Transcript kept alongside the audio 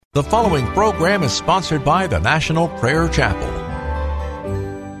The following program is sponsored by the National Prayer Chapel.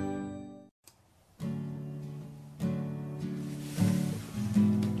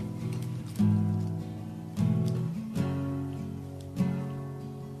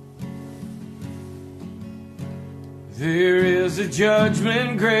 There is a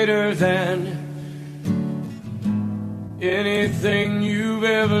judgment greater than anything you've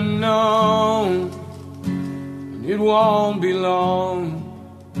ever known, and it won't be long.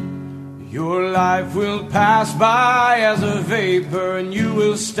 Your life will pass by as a vapor, and you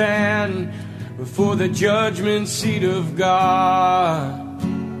will stand before the judgment seat of God.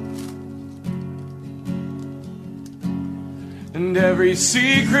 And every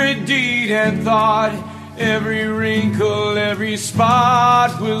secret deed and thought, every wrinkle, every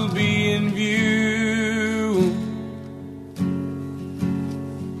spot will be in view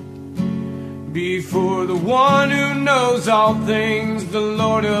before the one who knows all things, the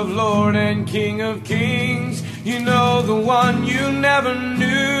Lord of Lords and King of Kings. You know, the one you never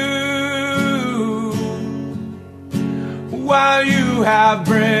knew. While you have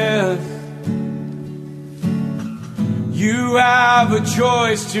breath, you have a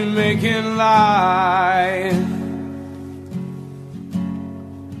choice to make in life.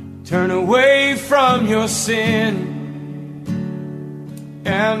 Turn away from your sin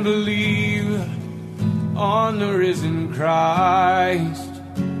and believe on the risen Christ.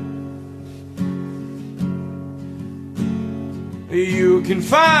 You can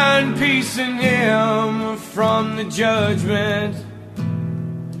find peace in Him from the judgment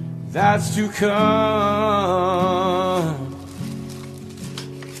that's to come.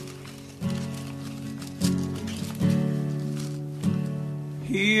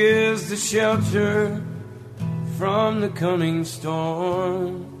 He is the shelter from the coming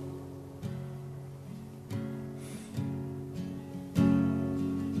storm.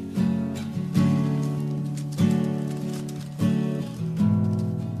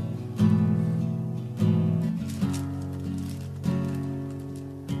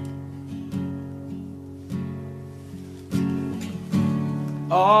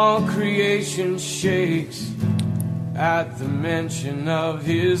 All creation shakes at the mention of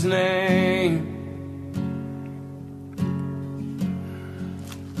His name.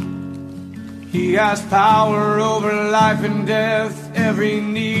 He has power over life and death. Every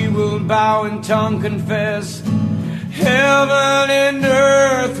knee will bow and tongue confess. Heaven and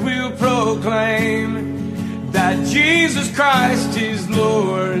earth will proclaim that Jesus Christ is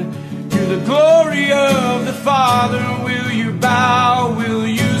Lord. To the glory of the Father, will you bow? Will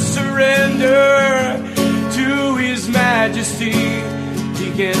you surrender to His majesty?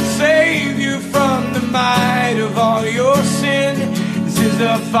 He can save you from the might of all your sin. This is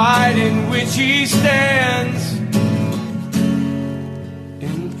the fight in which He stands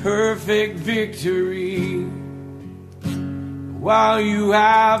in perfect victory. While you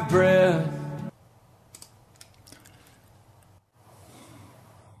have breath,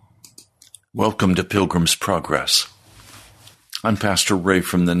 welcome to Pilgrim's Progress. I'm Pastor Ray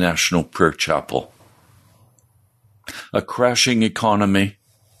from the National Prayer Chapel. A crashing economy,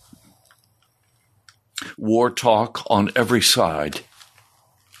 war talk on every side,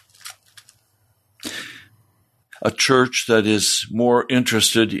 a church that is more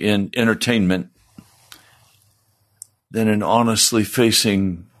interested in entertainment than in honestly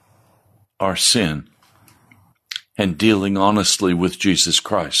facing our sin and dealing honestly with Jesus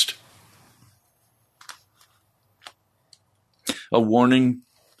Christ. A warning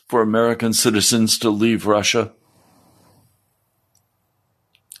for American citizens to leave Russia.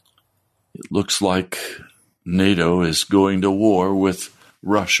 It looks like NATO is going to war with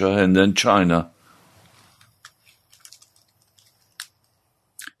Russia and then China.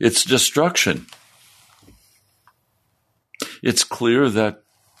 It's destruction. It's clear that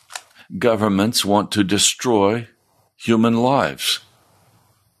governments want to destroy human lives,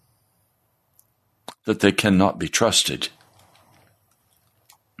 that they cannot be trusted.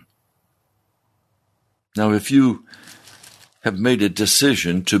 Now, if you have made a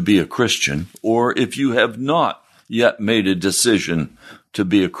decision to be a Christian, or if you have not yet made a decision to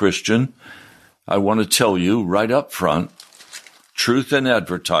be a Christian, I want to tell you right up front, truth in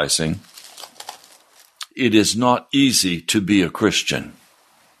advertising, it is not easy to be a Christian.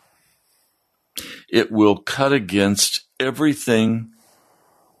 It will cut against everything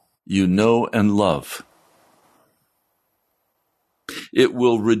you know and love. It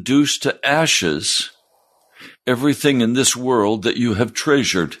will reduce to ashes everything in this world that you have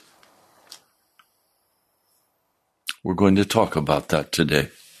treasured. We're going to talk about that today.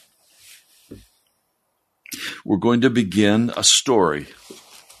 We're going to begin a story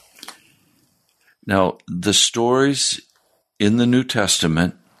Now, the stories in the New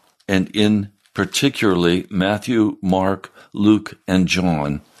Testament, and in particularly Matthew, Mark, Luke, and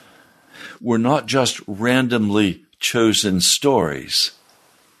John, were not just randomly chosen stories,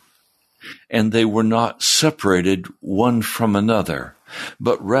 and they were not separated one from another,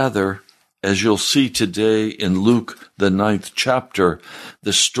 but rather, as you'll see today in Luke, the 9th chapter,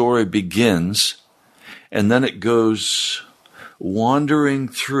 the story begins, and then it goes wandering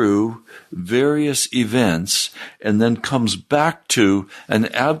through various events, and then comes back to an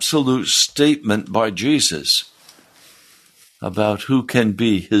absolute statement by Jesus about who can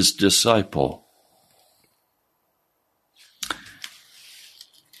be his disciple.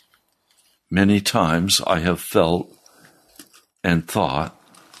 Many times I have felt and thought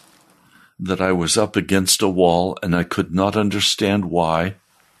that I was up against a wall and I could not understand why.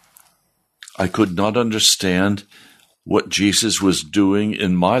 I could not understand what Jesus was doing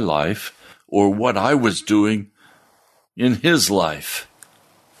in my life or what I was doing in his life.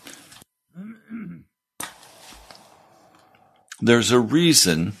 There's a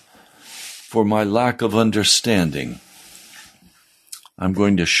reason for my lack of understanding. I'm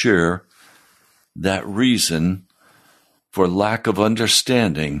going to share that reason for lack of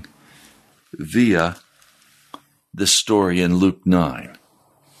understanding via the story in Luke 9.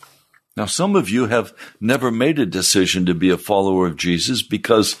 Now, some of you have never made a decision to be a follower of Jesus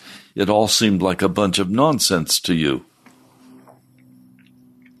because it all seemed like a bunch of nonsense to you.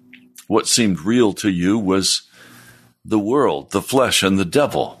 What seemed real to you was the world, the flesh, and the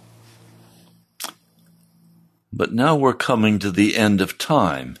devil. But now we're coming to the end of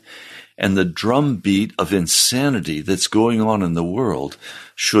time, and the drumbeat of insanity that's going on in the world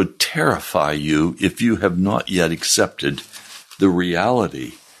should terrify you if you have not yet accepted the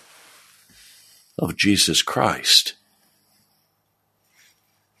reality of Jesus Christ.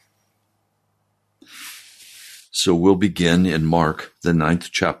 So we'll begin in Mark, the 9th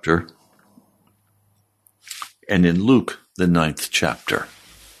chapter, and in Luke, the 9th chapter.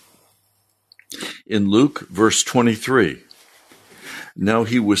 In Luke, verse 23, now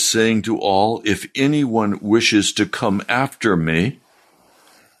he was saying to all, if anyone wishes to come after me,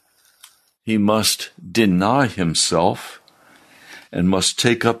 he must deny himself and must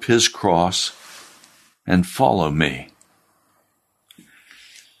take up his cross and follow me.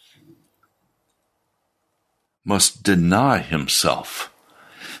 Must deny himself.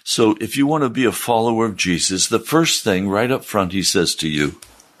 So if you want to be a follower of Jesus, the first thing right up front he says to you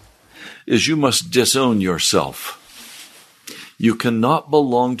is you must disown yourself. You cannot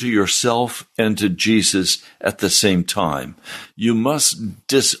belong to yourself and to Jesus at the same time. You must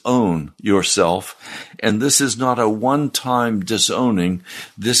disown yourself, and this is not a one-time disowning.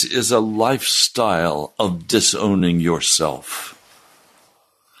 This is a lifestyle of disowning yourself,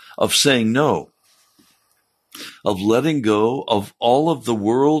 of saying no, of letting go of all of the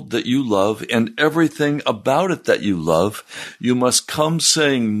world that you love and everything about it that you love. You must come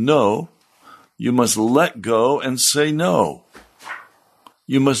saying no. You must let go and say no.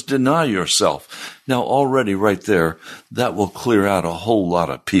 You must deny yourself. Now, already right there, that will clear out a whole lot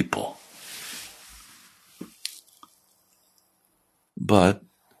of people. But,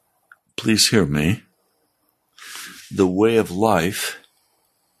 please hear me, the way of life,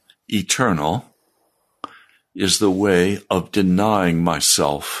 eternal, is the way of denying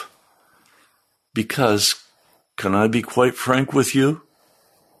myself. Because, can I be quite frank with you?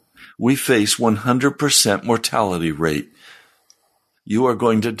 We face 100% mortality rate. You are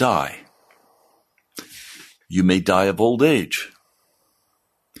going to die. You may die of old age,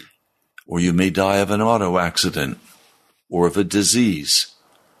 or you may die of an auto accident, or of a disease,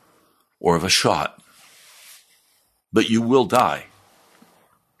 or of a shot. But you will die.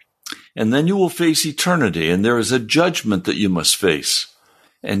 And then you will face eternity, and there is a judgment that you must face.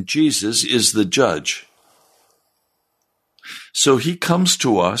 And Jesus is the judge. So he comes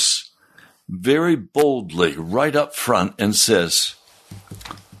to us very boldly right up front and says,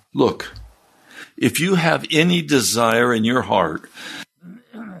 look, if you have any desire in your heart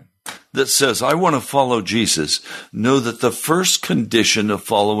that says, I want to follow Jesus, know that the first condition of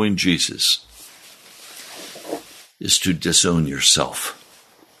following Jesus is to disown yourself.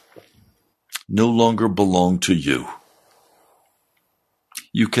 No longer belong to you.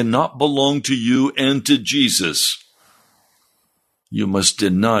 You cannot belong to you and to Jesus. You must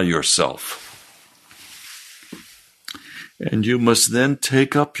deny yourself. And you must then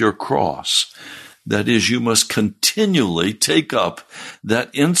take up your cross. That is, you must continually take up that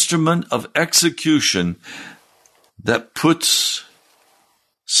instrument of execution that puts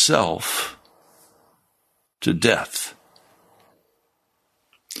self to death.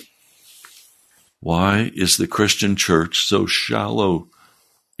 Why is the Christian church so shallow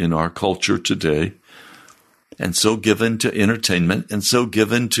in our culture today, and so given to entertainment, and so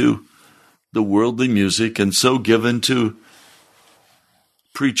given to the worldly music, and so given to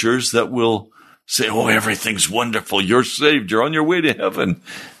preachers that will say, oh, everything's wonderful, you're saved, you're on your way to heaven,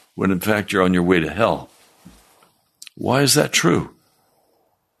 when in fact you're on your way to hell? Why is that true?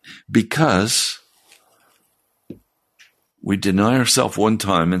 Because we deny ourselves one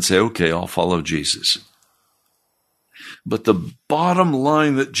time and say, okay, I'll follow Jesus. But the bottom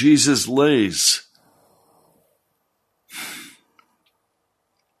line that Jesus lays,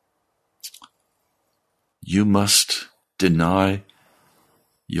 you must deny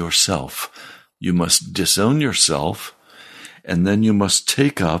yourself. You must disown yourself, and then you must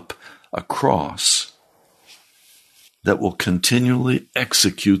take up a cross that will continually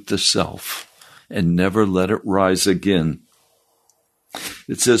execute the self and never let it rise again.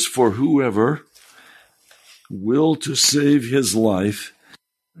 It says, for whoever will to save his life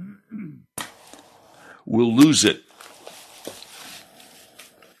will lose it.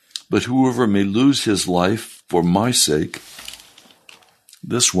 But whoever may lose his life for my sake,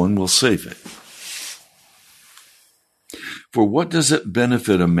 this one will save it. For what does it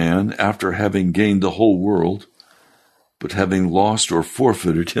benefit a man after having gained the whole world, but having lost or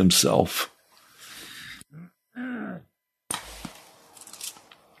forfeited himself?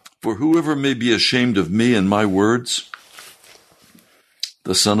 For whoever may be ashamed of me and my words,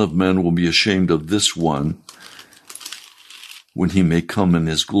 the Son of Man will be ashamed of this one when he may come in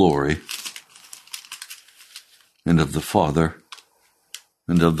his glory, and of the Father,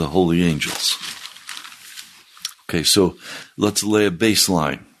 and of the holy angels. Okay, so let's lay a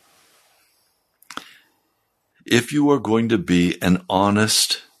baseline. If you are going to be an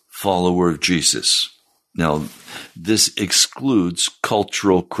honest follower of Jesus, now this excludes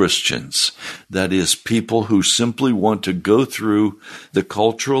cultural Christians. That is, people who simply want to go through the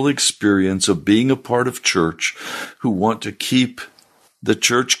cultural experience of being a part of church, who want to keep the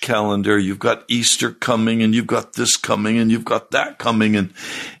church calendar. You've got Easter coming, and you've got this coming, and you've got that coming,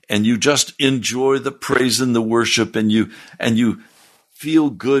 and you just enjoy the praise and the worship, and you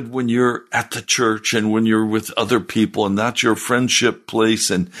feel good when you're at the church and when you're with other people, and that's your friendship place,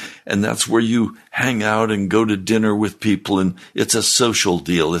 and that's where you hang out and go to dinner with people, and it's a social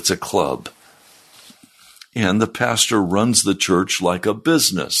deal, it's a club. And the pastor runs the church like a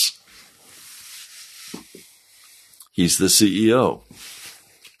business. He's the CEO.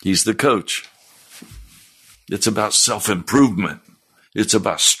 He's the coach. It's about self-improvement. It's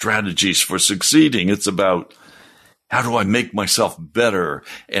about strategies for succeeding. It's about how do I make myself better,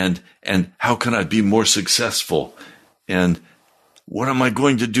 and how can I be more successful, and what am I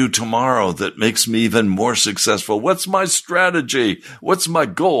going to do tomorrow that makes me even more successful? What's my strategy? What's my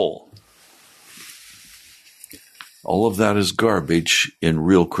goal? All of that is garbage in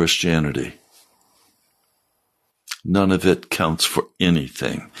real Christianity. None of it counts for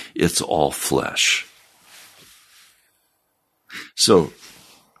anything. It's all flesh. So,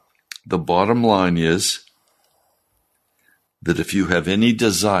 the bottom line is that if you have any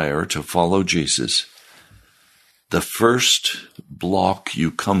desire to follow Jesus, the first block you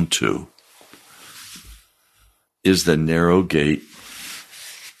come to is the narrow gate,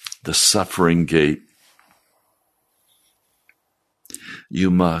 the suffering gate. You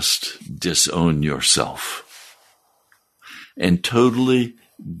must disown yourself and totally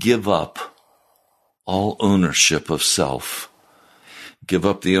give up all ownership of self. Give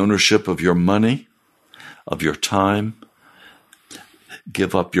up the ownership of your money, of your time.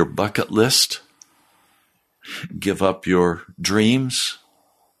 Give up your bucket list. Give up your dreams.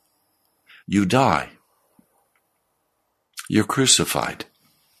 You die. You're crucified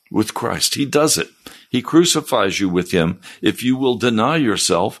with Christ. He does it. He crucifies you with him. If you will deny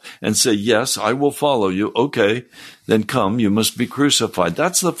yourself and say, yes, I will follow you, okay, then come, you must be crucified.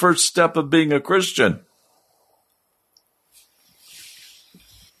 That's the first step of being a Christian.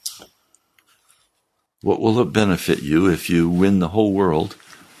 What will it benefit you if you win the whole world,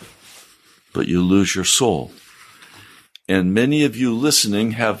 but you lose your soul? And many of you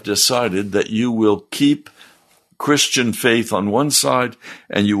listening have decided that you will keep Christian faith on one side,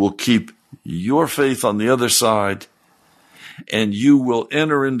 and you will keep your faith on the other side, and you will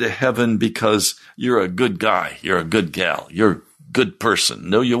enter into heaven because you're a good guy, you're a good gal, you're a good person.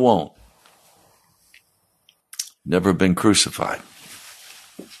 No, you won't. Never been crucified.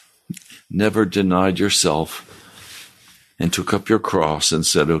 Never denied yourself and took up your cross and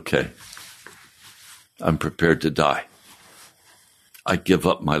said, okay, I'm prepared to die. I give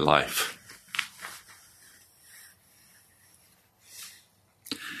up my life.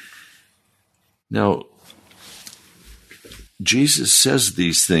 Now, Jesus says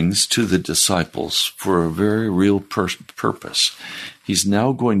these things to the disciples for a very real purpose. He's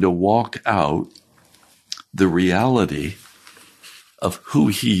now going to walk out the reality of who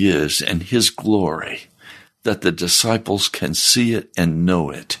he is and his glory, that the disciples can see it and know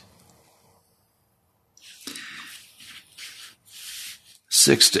it.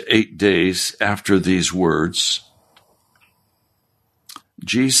 6 to 8 days after these words,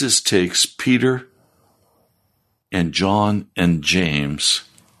 Jesus takes Peter and John and James,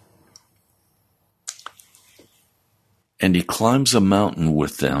 and he climbs a mountain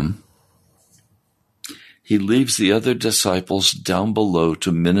with them. He leaves the other disciples down below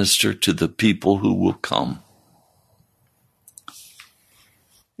to minister to the people who will come.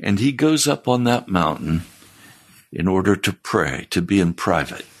 And he goes up on that mountain in order to pray, to be in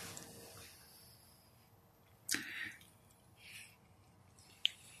private.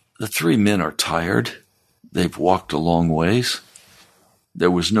 The three men are tired. They've walked a long ways. There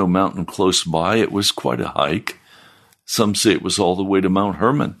was no mountain close by. It was quite a hike. Some say it was all the way to Mount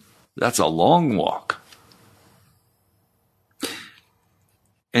Hermon. That's a long walk.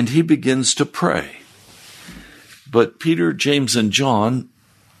 And he begins to pray. But Peter, James, and John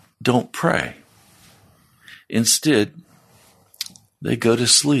don't pray. Instead, they go to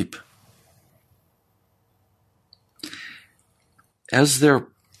sleep. As they're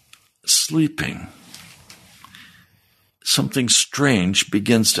sleeping, something strange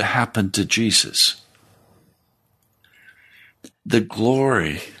begins to happen to Jesus. The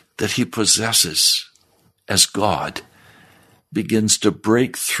glory that he possesses as God begins to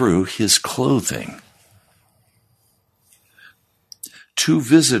break through his clothing. Two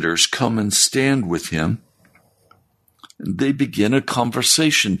visitors come and stand with him, and they begin a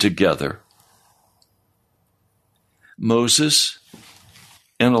conversation together. Moses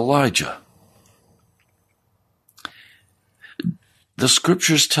and Elijah. The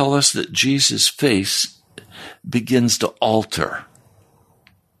scriptures tell us that Jesus' face begins to alter.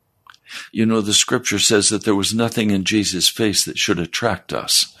 You know, the scripture says that there was nothing in Jesus' face that should attract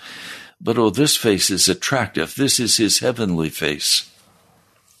us. But this face is attractive. This is his heavenly face.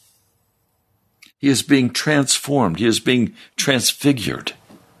 He is being transformed. He is being transfigured.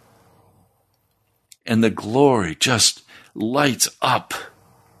 And the glory just lights up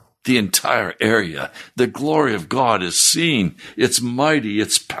the entire area. The glory of God is seen. It's mighty.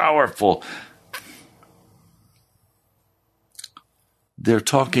 It's powerful. They're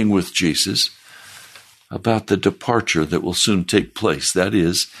talking with Jesus about the departure that will soon take place. That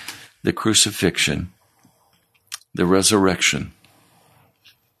is, the crucifixion, the resurrection,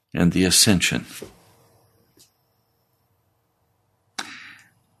 and the ascension.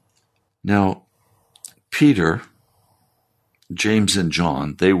 Now, Peter, James, and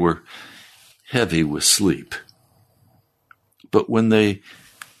John, they were heavy with sleep. But when they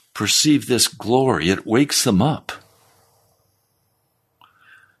perceive this glory, it wakes them up.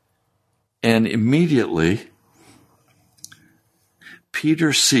 And immediately,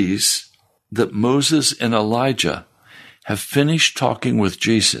 Peter sees that Moses and Elijah have finished talking with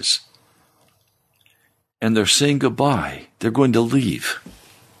Jesus. And they're saying goodbye. They're going to leave.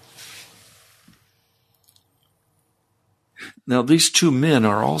 Now, these two men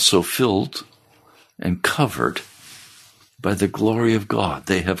are also filled and covered by the glory of God.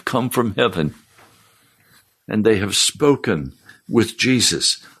 They have come from heaven, and they have spoken with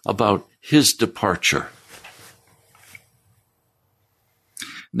Jesus about his departure.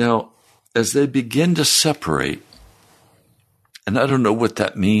 Now, as they begin to separate, and I don't know what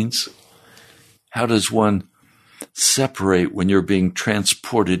that means. How does one separate when you're being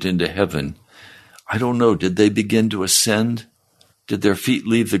transported into heaven? I don't know. Did they begin to ascend? Did their feet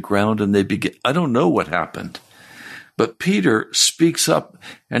leave the ground and they begin? I don't know what happened. But Peter speaks up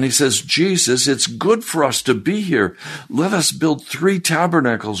and he says, Jesus, it's good for us to be here. Let us build 3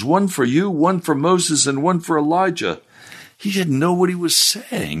 tabernacles, one for you, one for Moses, and one for Elijah. He didn't know what he was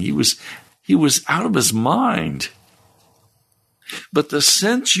saying. He was out of his mind. But the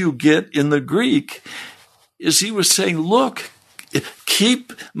sense you get in the Greek is he was saying, look,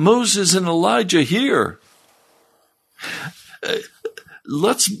 keep Moses and Elijah here.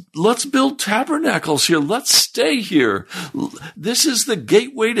 Let's build tabernacles here. Let's stay here. This is the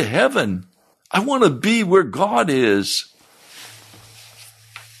gateway to heaven. I want to be where God is.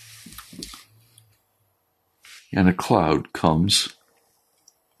 And a cloud comes.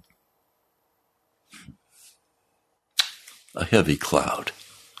 A heavy cloud.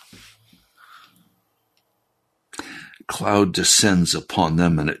 Cloud descends upon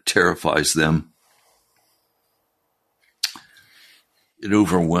them and it terrifies them. It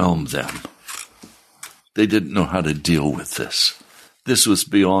overwhelmed them. They didn't know how to deal with this. This was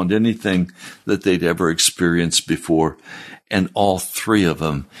beyond anything that they'd ever experienced before. And all three of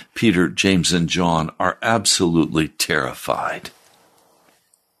them, Peter, James, and John, are absolutely terrified.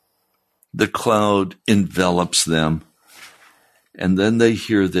 The cloud envelops them, and then they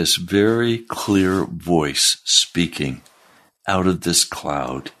hear this very clear voice speaking out of this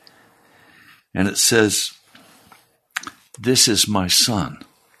cloud. And it says, "This is my son,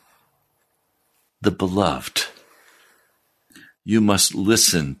 the beloved. You must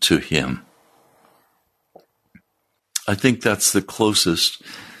listen to him." I think that's the closest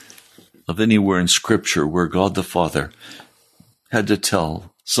of anywhere in Scripture where God the Father had to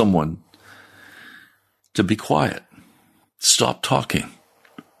tell someone to be quiet, stop talking.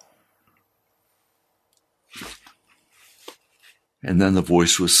 And then the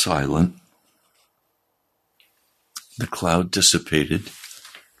voice was silent. The cloud dissipated.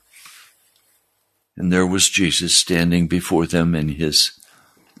 And there was Jesus standing before them in his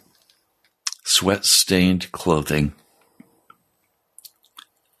sweat-stained clothing,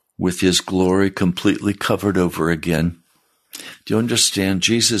 with his glory completely covered over again. Do you understand?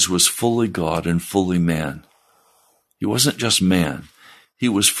 Jesus was fully God and fully man. He wasn't just man. He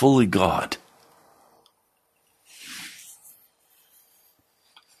was fully God.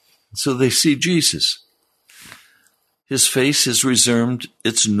 So they see Jesus. His face has resumed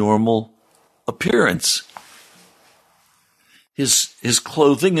its normal appearance. His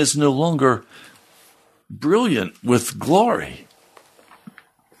clothing is no longer brilliant with glory.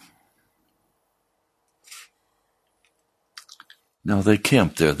 Now they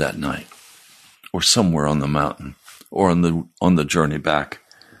camped there that night, or somewhere on the mountain, or on the journey back.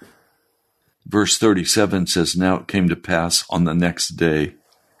 Verse 37 says, "Now it came to pass on the next day,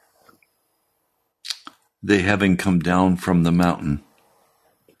 they having come down from the mountain,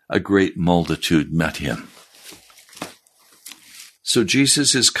 a great multitude met him." So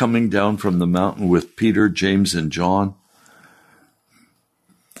Jesus is coming down from the mountain with Peter, James, and John.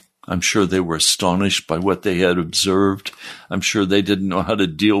 I'm sure they were astonished by what they had observed. I'm sure they didn't know how to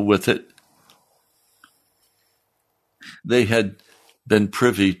deal with it. They had been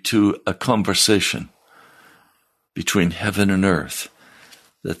privy to a conversation between heaven and earth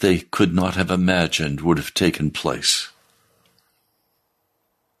that they could not have imagined would have taken place.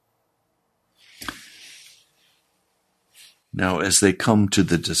 Now, as they come to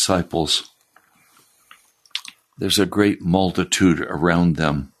the disciples, there's a great multitude around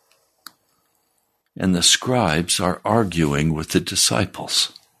them. And the scribes are arguing with the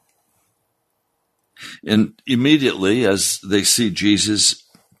disciples. And immediately, as they see Jesus,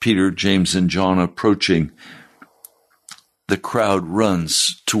 Peter, James, and John approaching, the crowd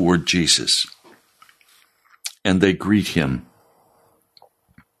runs toward Jesus. And they greet him.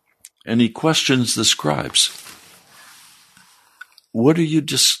 And he questions the scribes. "What are you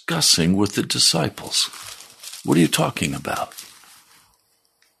discussing with the disciples? What are you talking about?"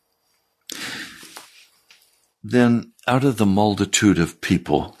 Then, out of the multitude of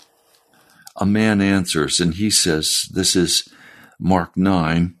people, a man answers, and he says, this is Mark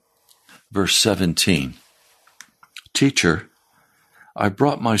 9, verse 17. "Teacher, I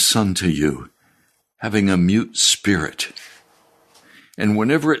brought my son to you, having a mute spirit. And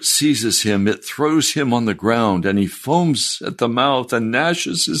whenever it seizes him, it throws him on the ground, and he foams at the mouth and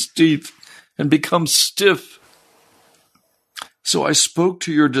gnashes his teeth and becomes stiff. So I spoke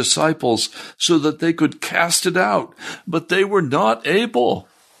to your disciples so that they could cast it out, but they were not able."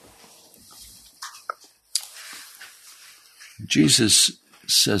 Jesus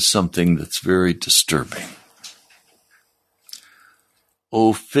says something that's very disturbing.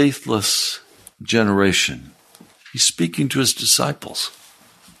 "O faithless generation." He's speaking to his disciples.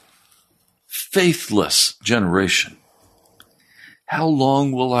 "Faithless generation. How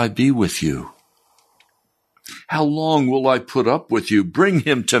long will I be with you? How long will I put up with you? Bring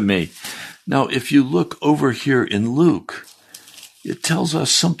him to me." Now, if you look over here in Luke, it tells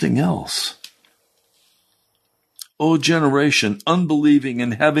us something else. "O generation, unbelieving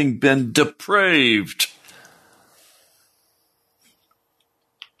and having been depraved.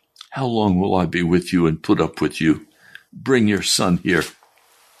 How long will I be with you and put up with you? Bring your son here."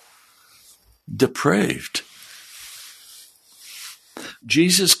 Depraved.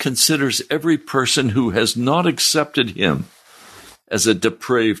 Jesus considers every person who has not accepted him as a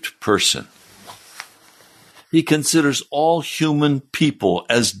depraved person. He considers all human people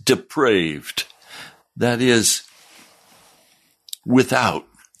as depraved. That is, without,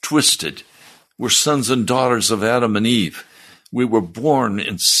 twisted. We're sons and daughters of Adam and Eve. We were born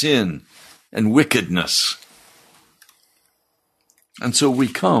in sin and wickedness. And so we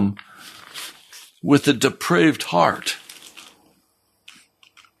come with a depraved heart.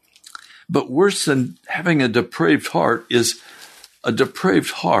 But worse than having a depraved heart is a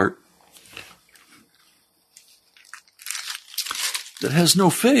depraved heart that has no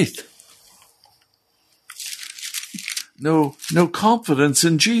faith, no confidence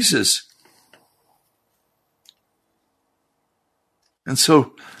in Jesus. And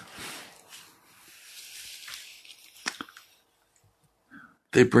so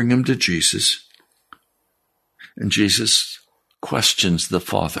they bring him to Jesus, and Jesus questions the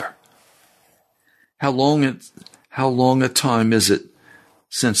Father. How long a time is it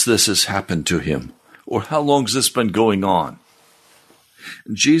since this has happened to him? Or how long has this been going on?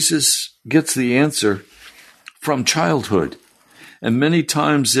 And Jesus gets the answer from childhood. And many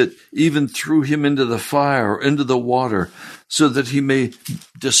times it even threw him into the fire or into the water so that he may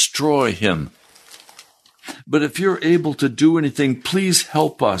destroy him. But if you're able to do anything, please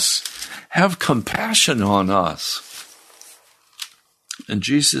help us. Have compassion on us. And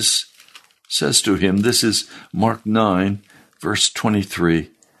Jesus says to him, this is Mark 9, verse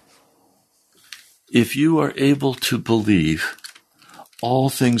 23, if you are able to believe, all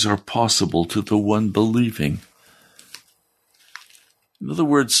things are possible to the one believing. In other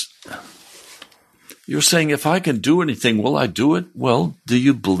words, you're saying, if I can do anything, will I do it? Well, do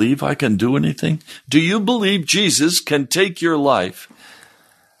you believe I can do anything? Do you believe Jesus can take your life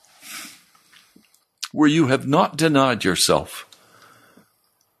where you have not denied yourself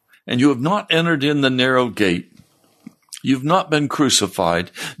and you have not entered in the narrow gate? You've not been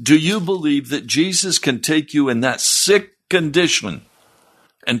crucified. Do you believe that Jesus can take you in that sick condition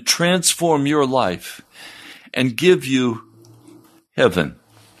and transform your life and give you heaven?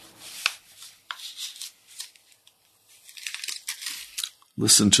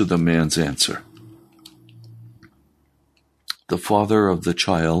 Listen to the man's answer. The father of the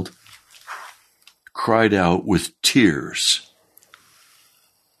child cried out with tears.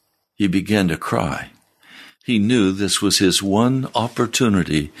 He began to cry. He knew this was his one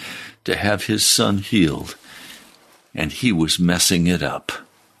opportunity to have his son healed, and he was messing it up.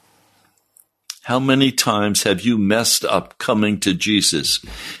 How many times have you messed up coming to Jesus?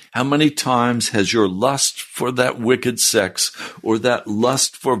 How many times has your lust for that wicked sex or that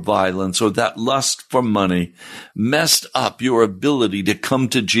lust for violence or that lust for money messed up your ability to come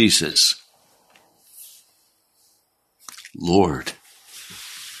to Jesus? Lord,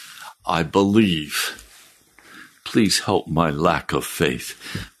 I believe. Please help my lack of faith.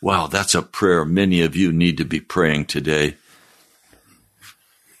 Wow, that's a prayer many of you need to be praying today.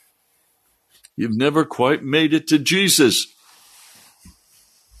 You've never quite made it to Jesus.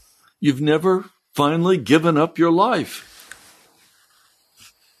 You've never finally given up your life.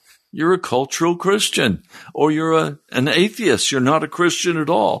 You're a cultural Christian, or you're an atheist. You're not a Christian at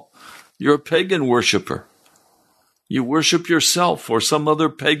all. You're a pagan worshiper. You worship yourself or some other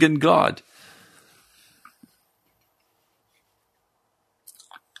pagan god.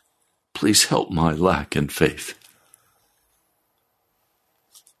 Please help my lack in faith.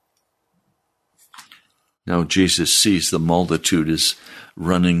 Now Jesus sees the multitude is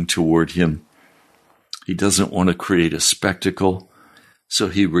running toward him. He doesn't want to create a spectacle, so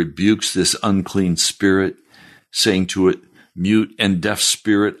he rebukes this unclean spirit, saying to it, "Mute and deaf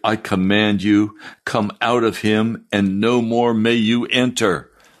spirit, I command you, come out of him, and no more may you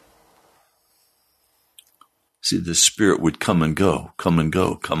enter." See, the spirit would come and go, come and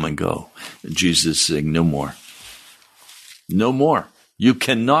go, come and go. And Jesus is saying, no more. No more. You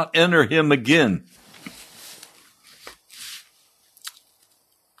cannot enter him again.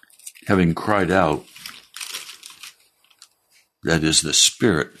 Having cried out, that is, the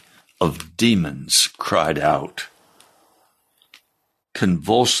spirit of demons cried out,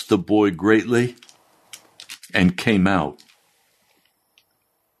 convulsed the boy greatly, and came out.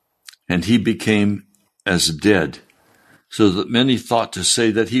 And he became as dead, so that many thought to say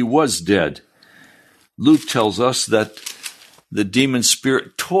that he was dead. Luke tells us that the demon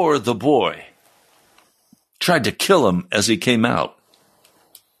spirit tore the boy, tried to kill him as he came out.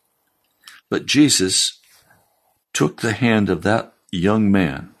 But Jesus took the hand of that young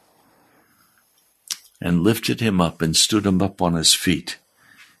man and lifted him up and stood him up on his feet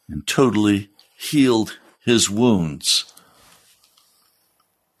and totally healed his wounds.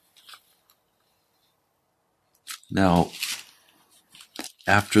 Now,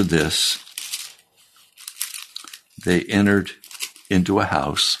 after this, they entered into a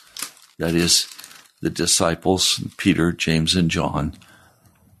house, that is, the disciples, Peter, James, and John.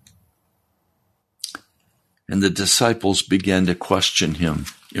 And the disciples began to question him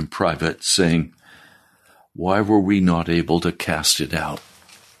in private, saying, "Why were we not able to cast it out?"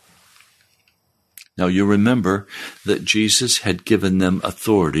 Now you remember that Jesus had given them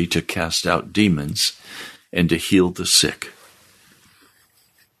authority to cast out demons and to heal the sick.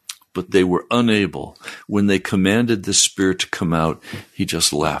 But they were unable. When they commanded the spirit to come out, he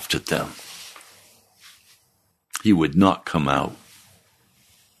just laughed at them. He would not come out.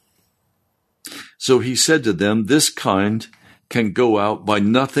 So he said to them, this kind can go out by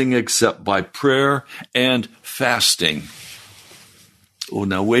nothing except by prayer and fasting. Oh,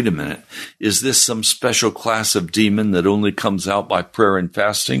 now wait a minute. Is this some special class of demon that only comes out by prayer and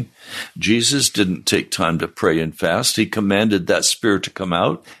fasting? Jesus didn't take time to pray and fast. He commanded that spirit to come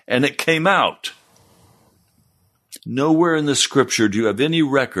out, and it came out. Nowhere in the scripture do you have any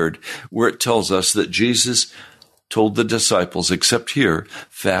record where it tells us that Jesus told the disciples, except here,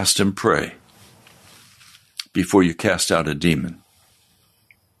 fast and pray before you cast out a demon.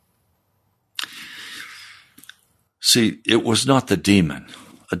 See, it was not the demon.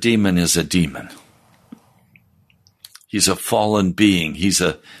 A demon is a demon. He's a fallen being. He's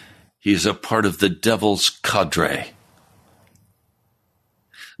a part of the devil's cadre.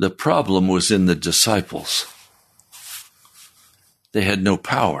 The problem was in the disciples. They had no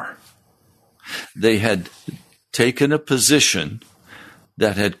power. They had taken a position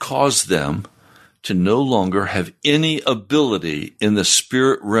that had caused them to no longer have any ability in the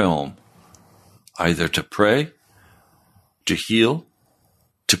spirit realm, either to pray, to heal,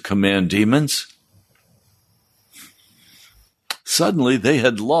 to command demons. Suddenly they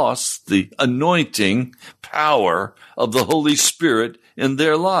had lost the anointing power of the Holy Spirit in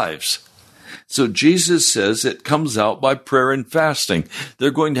their lives. So Jesus says it comes out by prayer and fasting.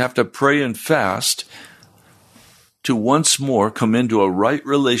 They're going to have to pray and fast to once more come into a right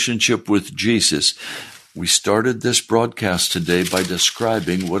relationship with Jesus. We started this broadcast today by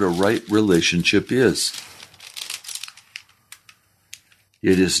describing what a right relationship is.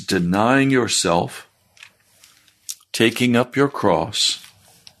 It is denying yourself, taking up your cross,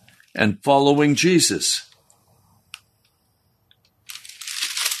 and following Jesus.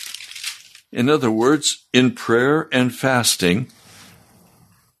 In other words, in prayer and fasting,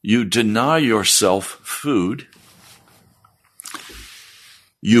 you deny yourself food,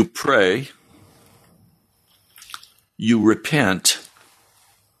 you pray, you repent,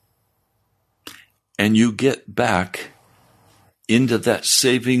 and you get back into that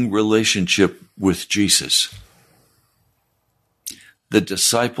saving relationship with Jesus. The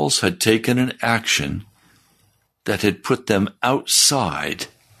disciples had taken an action that had put them outside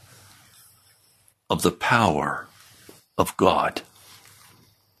of the power of God.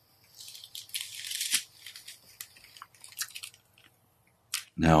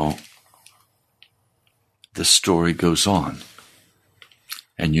 Now, the story goes on,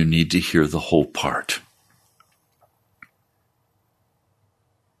 and you need to hear the whole part.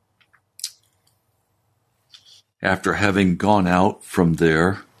 After having gone out from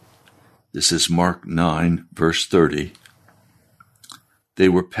there, this is Mark 9, verse 30, they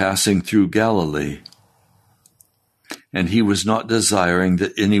were passing through Galilee, and he was not desiring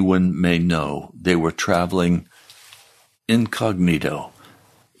that anyone may know. They were traveling incognito,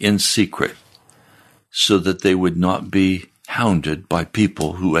 in secret, so that they would not be hounded by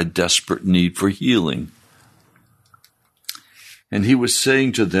people who had desperate need for healing. And he was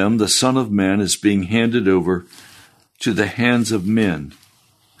saying to them, the Son of Man is being handed over to the hands of men,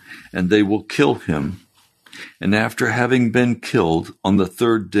 and they will kill him. And after having been killed, on the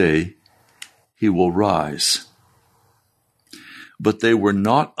third day, he will rise. But they were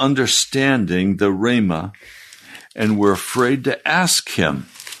not understanding the Rhema, and were afraid to ask him.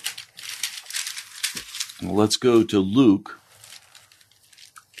 Well, let's go to Luke.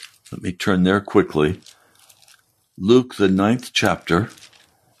 Let me turn there quickly. Luke, the 9th chapter.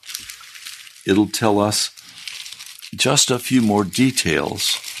 It'll tell us just a few more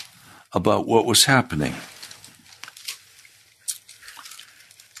details about what was happening.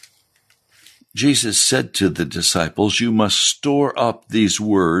 Jesus said to the disciples, you must store up these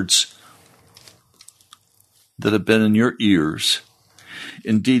words that have been in your ears.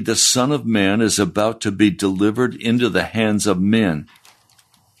 Indeed, the Son of Man is about to be delivered into the hands of men.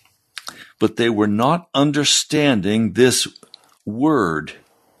 But they were not understanding this word.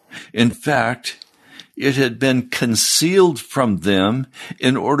 In fact, it had been concealed from them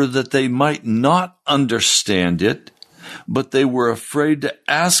in order that they might not understand it, but they were afraid to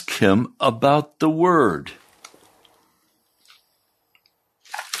ask him about the word.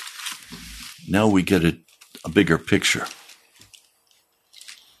 Now we get a bigger picture.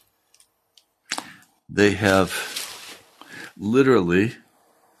 They have literally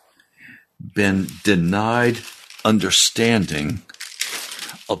been denied understanding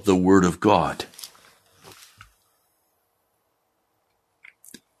of the Word of God.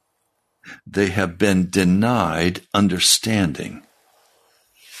 they have been denied understanding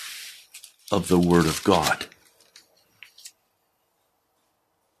of the Word of God.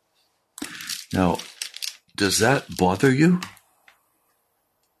 Now, does that bother you?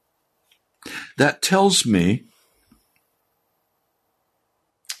 That tells me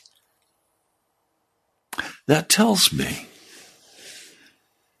that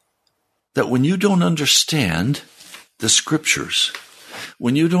when you don't understand the Scriptures,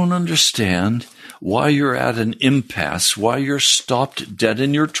 when you don't understand why you're at an impasse, why you're stopped dead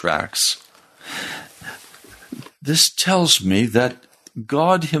in your tracks, this tells me that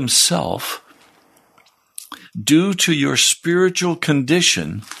God Himself, due to your spiritual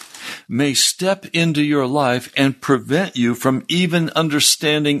condition, may step into your life and prevent you from even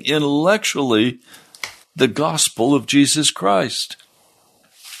understanding intellectually the gospel of Jesus Christ.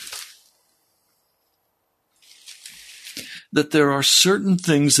 That there are certain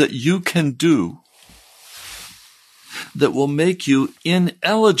things that you can do that will make you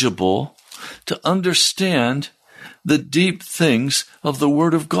ineligible to understand the deep things of the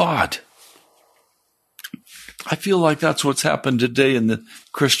Word of God. I feel like that's what's happened today in the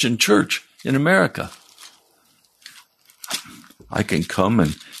Christian church in America. I can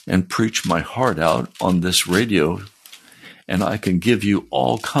come and preach my heart out on this radio, and I can give you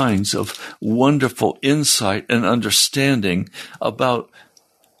all kinds of wonderful insight and understanding about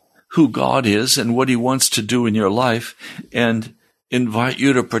who God is and what He wants to do in your life, and invite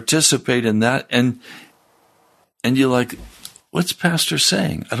you to participate in that. And you're like, what's Pastor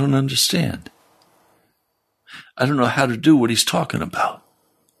saying? I don't understand. I don't know how to do what he's talking about.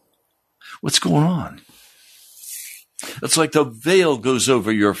 What's going on? It's like the veil goes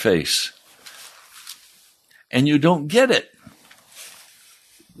over your face, and you don't get it.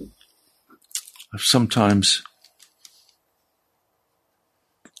 I've sometimes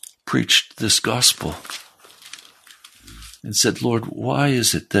preached this gospel and said, Lord, why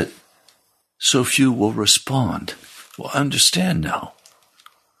is it that so few will respond? Well, I understand now.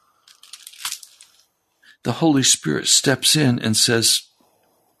 The Holy Spirit steps in and says,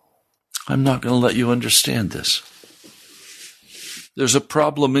 I'm not going to let you understand this. There's a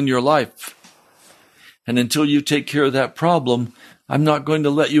problem in your life. And until you take care of that problem, I'm not going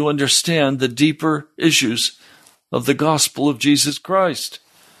to let you understand the deeper issues of the gospel of Jesus Christ.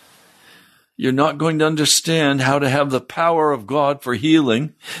 You're not going to understand how to have the power of God for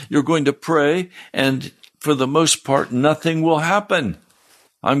healing. You're going to pray, and for the most part, nothing will happen.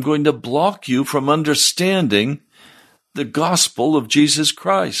 I'm going to block you from understanding the gospel of Jesus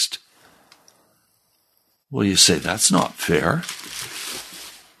Christ. Well, you say, that's not fair.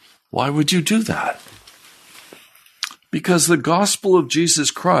 Why would you do that? Because the gospel of Jesus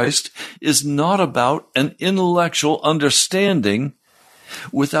Christ is not about an intellectual understanding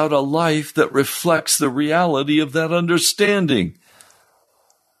without a life that reflects the reality of that understanding.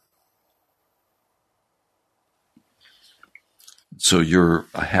 So you're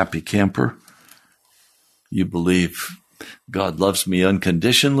a happy camper. You believe God loves me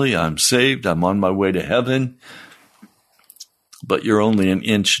unconditionally. I'm saved. I'm on my way to heaven. But you're only an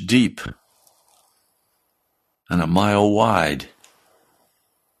inch deep and a mile wide.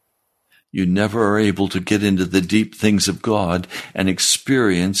 You never are able to get into the deep things of God and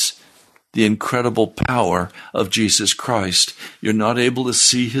experience the incredible power of Jesus Christ. You're not able to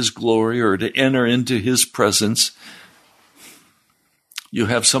see His glory or to enter into His presence. You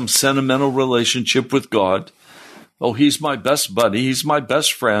have some sentimental relationship with God. Oh, He's my best buddy. He's my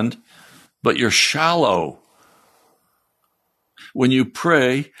best friend. But you're shallow. When you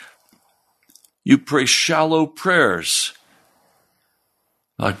pray shallow prayers.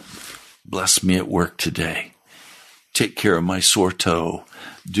 Like, bless me at work today. Take care of my sore toe.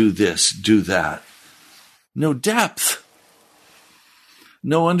 Do this, do that. No depth.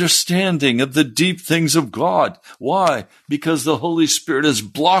 No understanding of the deep things of God. Why? Because the Holy Spirit has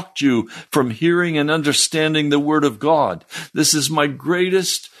blocked you from hearing and understanding the Word of God. This is my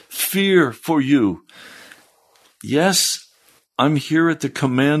greatest fear for you. Yes, I'm here at the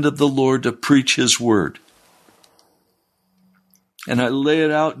command of the Lord to preach His Word. And I lay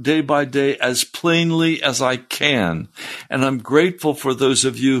it out day by day as plainly as I can. And I'm grateful for those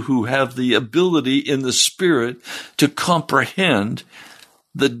of you who have the ability in the Spirit to comprehend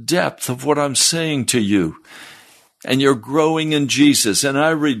the depth of what I'm saying to you. And you're growing in Jesus, and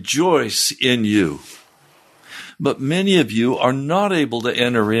I rejoice in you. But many of you are not able to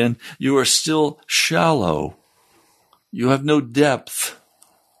enter in. You are still shallow. You have no depth.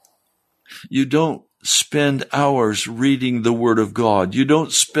 You don't spend hours reading the Word of God. You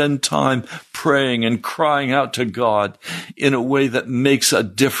don't spend time praying and crying out to God in a way that makes a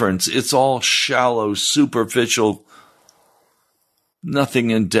difference. It's all shallow, superficial,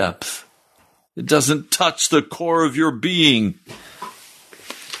 nothing in depth. It doesn't touch the core of your being.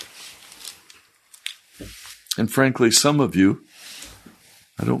 And frankly, some of you,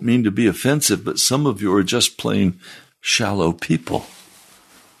 I don't mean to be offensive, but some of you are just plain shallow people.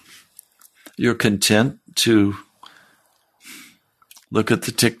 You're content to look at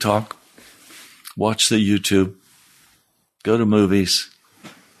the TikTok, watch the YouTube, go to movies,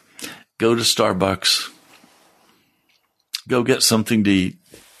 go to Starbucks, go get something to eat.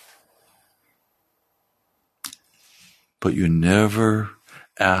 But you never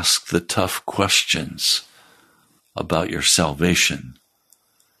ask the tough questions about your salvation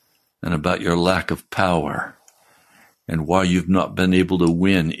and about your lack of power and why you've not been able to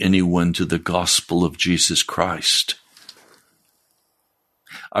win anyone to the gospel of Jesus Christ.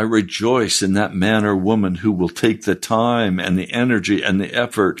 I rejoice in that man or woman who will take the time and the energy and the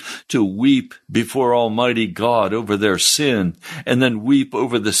effort to weep before Almighty God over their sin, and then weep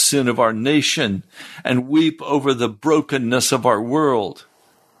over the sin of our nation, and weep over the brokenness of our world.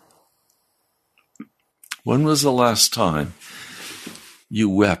 When was the last time you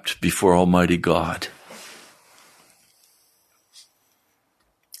wept before Almighty God?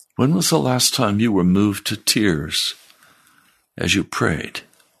 When was the last time you were moved to tears as you prayed?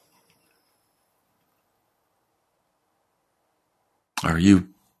 Are you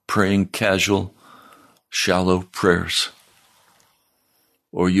praying casual, shallow prayers?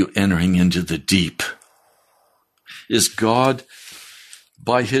 Or are you entering into the deep? Is God,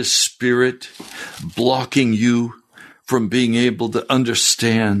 by His Spirit, blocking you from being able to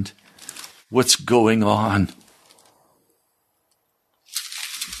understand what's going on?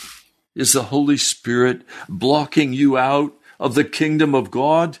 Is the Holy Spirit blocking you out of the kingdom of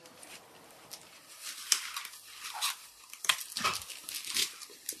God?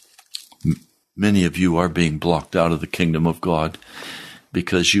 Many of you are being blocked out of the kingdom of God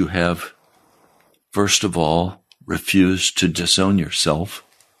because you have, first of all, refused to disown yourself.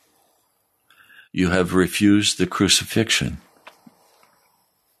 You have refused the crucifixion.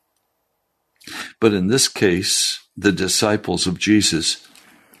 But in this case, the disciples of Jesus,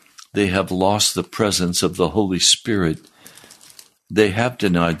 they have lost the presence of the Holy Spirit. They have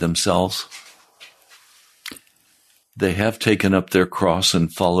denied themselves. They have taken up their cross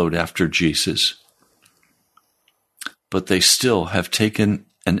and followed after Jesus. But they still have taken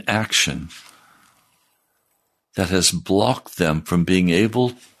an action that has blocked them from being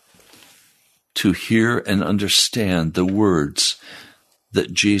able to hear and understand the words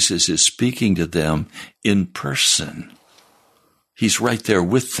that Jesus is speaking to them in person. He's right there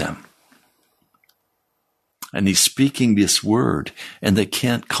with them. And He's speaking this word, and they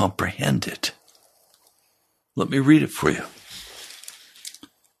can't comprehend it. Let me read it for you.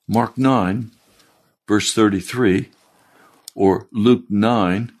 Mark 9, verse 33, or Luke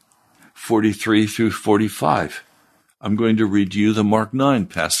 9, 43 through 45. I'm going to read you the Mark 9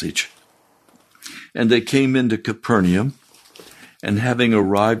 passage. And they came into Capernaum, and having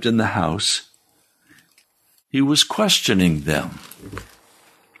arrived in the house, He was questioning them.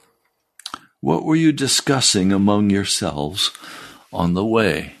 What were you discussing among yourselves on the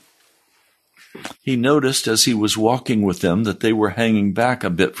way? He noticed as He was walking with them that they were hanging back a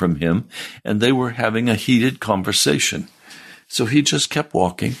bit from Him, and they were having a heated conversation. So He just kept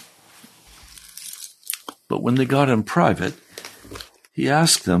walking. But when they got in private, He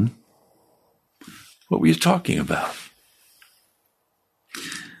asked them, "What were you talking about?"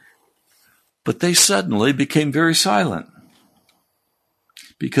 But they suddenly became very silent,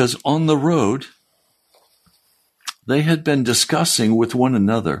 because on the road, they had been discussing with one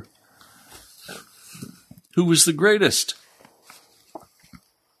another who was the greatest.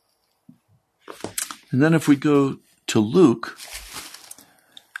 And then if we go to Luke,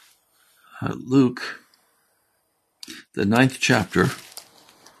 the 9th chapter,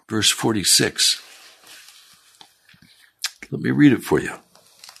 verse 46. Let me read it for you.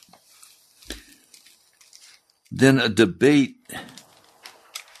 Then a debate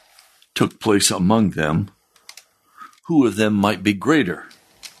took place among them, who of them might be greater.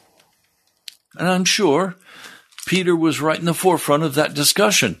 And I'm sure Peter was right in the forefront of that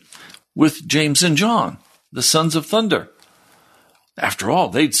discussion with James and John, the sons of thunder. After all,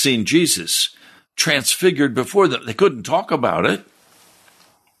 they'd seen Jesus transfigured before them. They couldn't talk about it,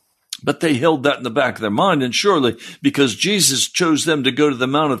 but they held that in the back of their mind. And surely, because Jesus chose them to go to the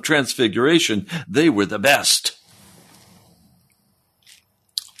Mount of Transfiguration, they were the best.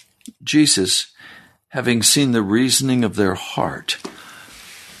 Jesus having seen the reasoning of their heart.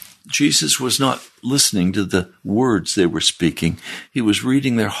 Jesus was not listening to the words they were speaking. He was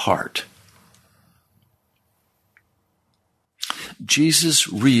reading their heart. Jesus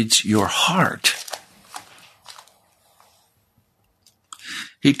reads your heart.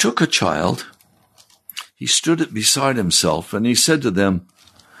 He took a child, he stood it beside himself, and he said to them,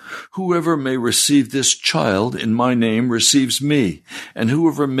 "Whoever may receive this child in my name receives me, and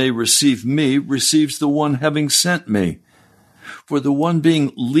whoever may receive me receives the one having sent me. For the one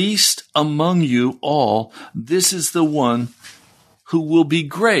being least among you all, this is the one who will be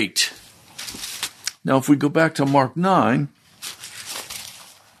great." Now, if we go back to Mark 9,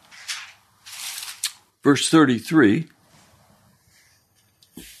 verse 33,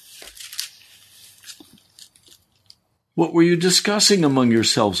 what were you discussing among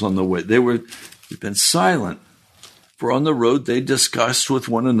yourselves on the way? They've been silent. For on the road they discussed with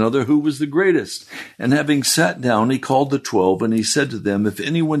one another who was the greatest. And having sat down, he called the 12, and he said to them, "If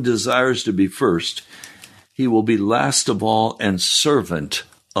anyone desires to be first, he will be last of all and servant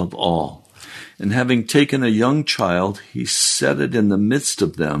of all." And having taken a young child, he set it in the midst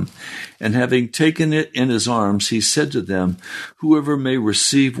of them. And having taken it in his arms, he said to them, "Whoever may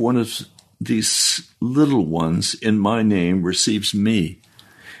receive one of these little ones in my name receives me.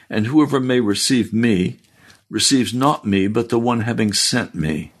 And whoever may receive me receives not me, but the one having sent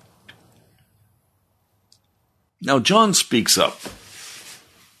me." Now John speaks up.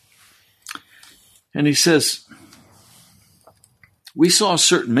 And he says, "We saw a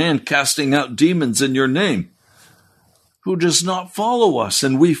certain man casting out demons in your name, who does not follow us,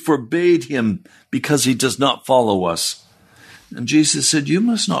 and we forbade him because he does not follow us." And Jesus said, "You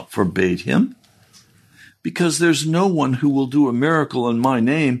must not forbade him, because there's no one who will do a miracle in my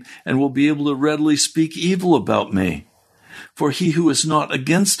name and will be able to readily speak evil about me. For he who is not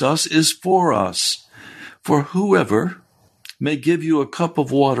against us is for us. For whoever may give you a cup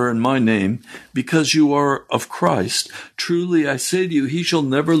of water in my name, because you are of Christ, truly I say to you, he shall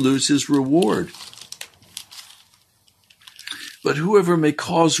never lose his reward. But whoever may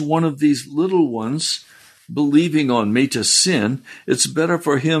cause one of these little ones believing on me to sin, it's better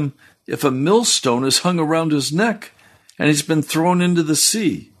for him if a millstone is hung around his neck and he's been thrown into the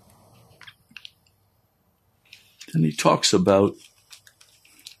sea." And he talks about,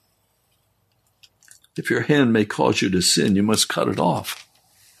 if your hand may cause you to sin, you must cut it off.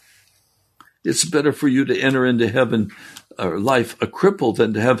 It's better for you to enter into heaven or life a cripple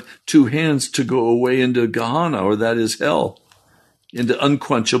than to have two hands to go away into Gehenna, or that is hell, into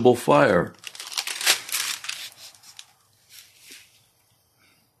unquenchable fire.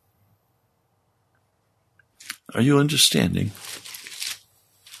 Are you understanding?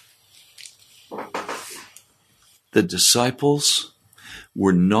 The disciples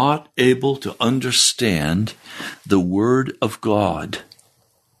were not able to understand the Word of God.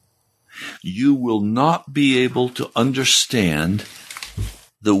 You will not be able to understand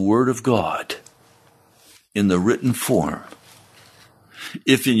the Word of God in the written form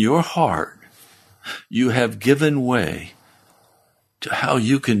if in your heart you have given way to how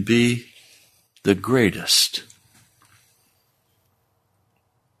you can be the greatest.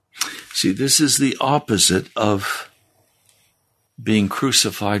 See, this is the opposite of being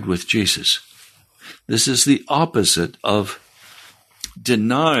crucified with Jesus. This is the opposite of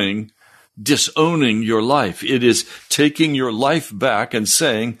disowning your life. It is taking your life back and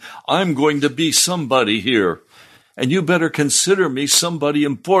saying, "I'm going to be somebody here, and you better consider me somebody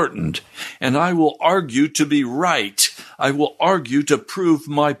important, and I will argue to be right. I will argue to prove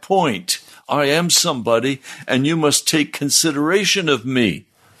my point. I am somebody, and you must take consideration of me."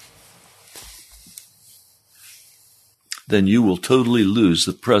 Then you will totally lose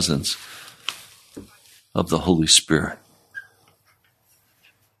the presence of the Holy Spirit.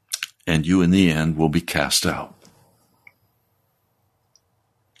 And you, in the end, will be cast out.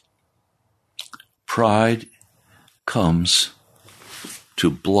 Pride comes to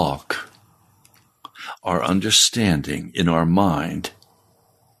block our understanding in our mind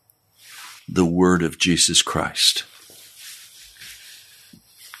the word of Jesus Christ.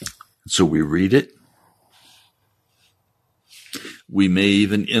 So we read it. We may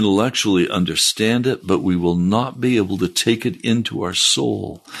even intellectually understand it, but we will not be able to take it into our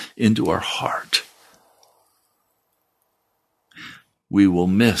soul, into our heart. We will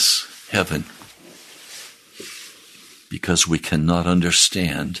miss heaven because we cannot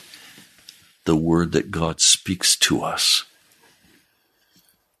understand the word that God speaks to us.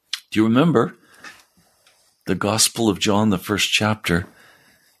 Do you remember the Gospel of John, the first chapter?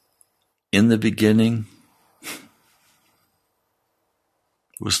 In the beginning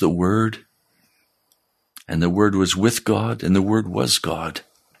was the Word, And the Word was with God, and the Word was God.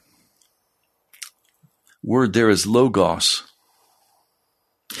 Word there is logos.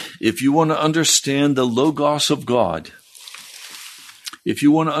 If you want to understand the logos of God, if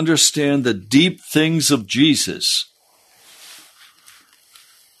you want to understand the deep things of Jesus,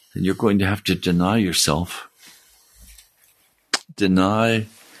 then you're going to have to deny yourself. Deny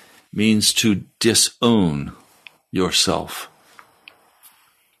means to disown yourself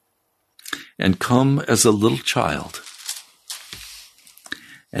and come as a little child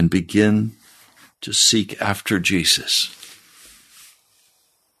and begin to seek after Jesus.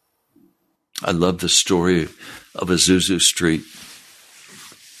 I love the story of Azusa Street.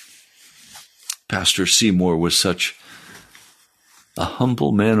 Pastor Seymour was such a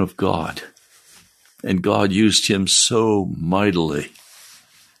humble man of God, and God used him so mightily.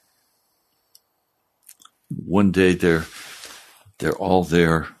 One day they're all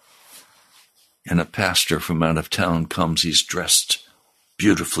there, and a pastor from out of town comes. He's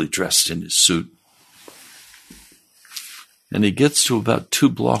beautifully dressed in his suit. And he gets to about 2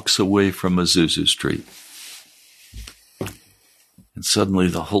 blocks away from Azusa Street. And suddenly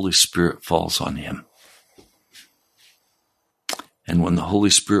the Holy Spirit falls on him. And when the Holy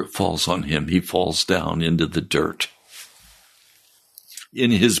Spirit falls on him, he falls down into the dirt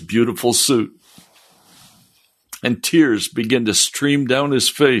in his beautiful suit. And tears begin to stream down his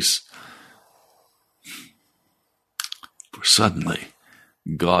face. For suddenly,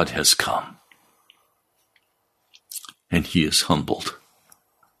 God has come. And he is humbled.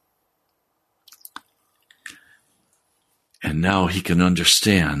 And now he can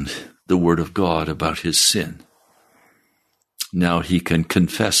understand the Word of God about his sin. Now he can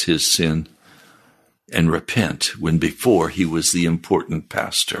confess his sin and repent, when before he was the important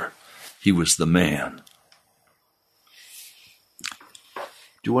pastor. He was the man.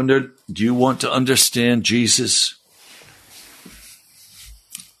 Do you want to understand Jesus?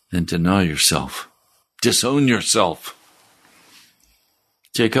 Then deny yourself. Disown yourself.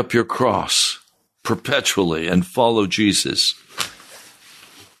 Take up your cross perpetually and follow Jesus.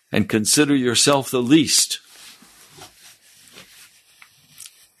 And consider yourself the least.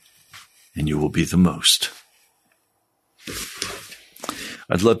 And you will be the most.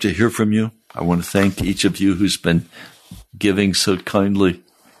 I'd love to hear from you. I want to thank each of you who's been giving so kindly.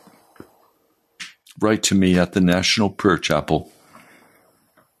 Write to me at the National Prayer Chapel,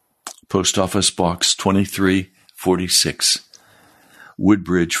 Post Office Box 2346,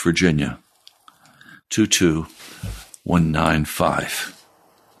 Woodbridge, Virginia, 22195.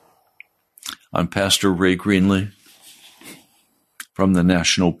 I'm Pastor Ray Greenley from the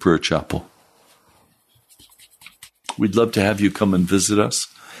National Prayer Chapel. We'd love to have you come and visit us.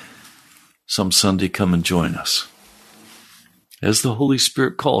 Some Sunday, come and join us as the Holy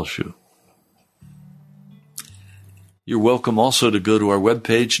Spirit calls you. You're welcome also to go to our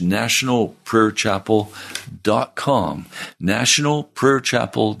webpage, nationalprayerchapel.com.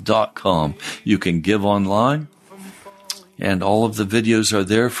 nationalprayerchapel.com. You can give online, and all of the videos are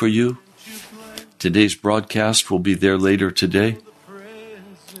there for you. Today's broadcast will be there later today.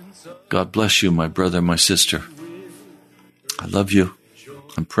 God bless you, my brother, my sister. I love you.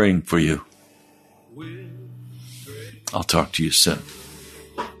 I'm praying for you. I'll talk to you soon.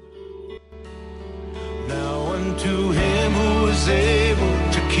 Now unto him who is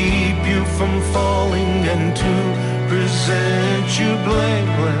able to keep you from falling and to present you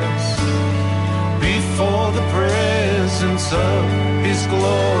blameless before the presence of his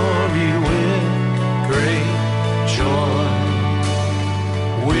glory.